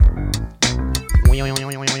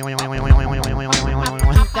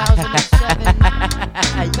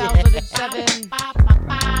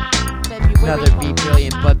Another Be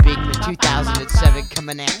Brilliant Bud Beekman 2007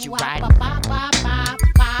 coming at you right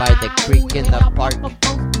by the creek in the park.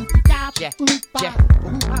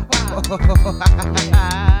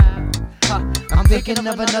 I'm thinking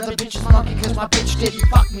of another bitch's monkey cause my bitch didn't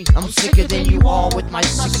fuck me. I'm sicker than you all with my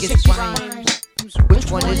sickest rhymes.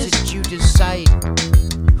 Which one is it you decide?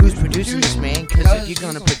 Who's producing this, man? Cause if you're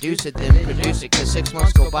gonna produce it, then produce it. Cause 6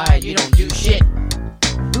 months go by and you don't do shit.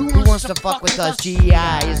 Who wants to fuck with us? GI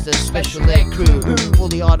is the special ed crew.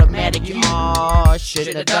 Fully automatic, you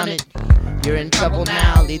shouldn't have done it. You're in trouble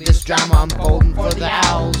now, leave this drama unfolding for the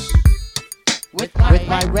owls. With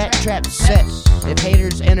my rat trap set, if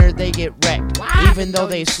haters enter, they get wrecked. Even though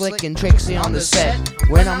they slick and tricksy on the set.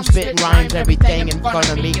 When I'm spitting rhymes, everything in front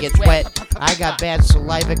of me gets wet. I got bad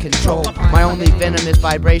saliva control. My only venom is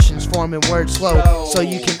vibrations forming words slow, so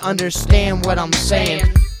you can understand what I'm saying.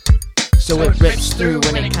 So it rips through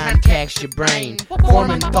when it contacts your brain,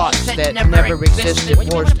 forming thoughts that never existed.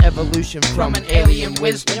 Forced evolution from an alien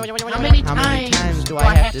wisdom. How many times do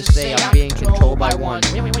I have to say I'm being controlled by one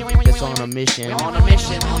that's on a mission?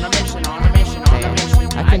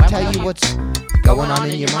 I can tell you what's going on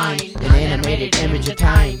in your mind, an animated image of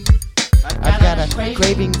time. I've got a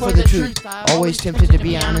craving for the truth, always tempted to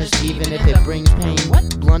be honest even if it brings pain.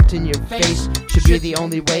 Blunt in your face should be the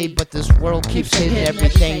only way, but this world keeps hiding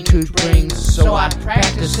everything truth brings. So I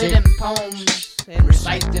practice it in poems and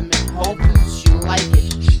recite them in hopes you like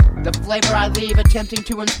it. The flavor I leave attempting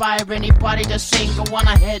to inspire anybody to sing. Go on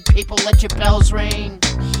ahead, people, let your bells ring.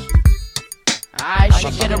 I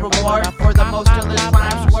should get a reward for the most illest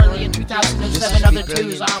rhymes worthy in 2007. Other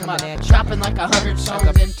twos, I'm chopping like 100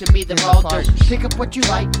 songs into me, they're all dirt. Pick up what you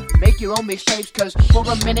like, make your own mixtapes, cause for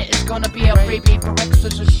a minute it's gonna be a freebie for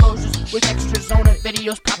extras exposures with extras on it,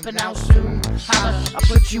 videos popping out soon. Holla, I'll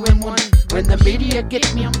put you in one. When the media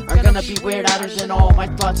get me, I'm gonna be weird outer than all my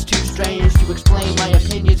thoughts too strange to explain my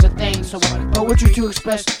opinions of things. So poetry to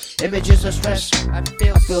express images of stress. I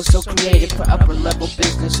feel so creative for upper level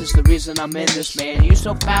business is the reason I'm in this. Man, you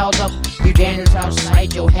so fouled up, you Daniels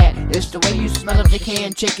outside your hat. It's the way you smell of the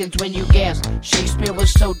canned chickens when you gas. Shakespeare was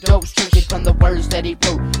so dope, strictly from the words that he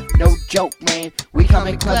wrote. No joke, man, we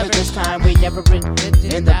coming clever this time. We never been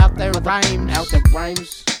in the out there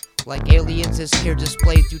rhymes. Like aliens is here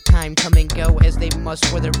displayed through time, come and go as they must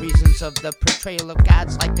for the reasons of the portrayal of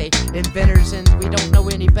gods like they inventors, and we don't know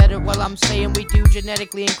any better. Well, I'm saying we do,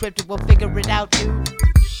 genetically encrypted, we'll figure it out, dude.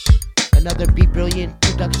 Another Be Brilliant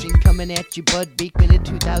production coming at you, Bud Beekman in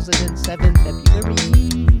 2007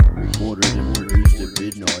 February. Recorded and produced at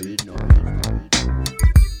midnight.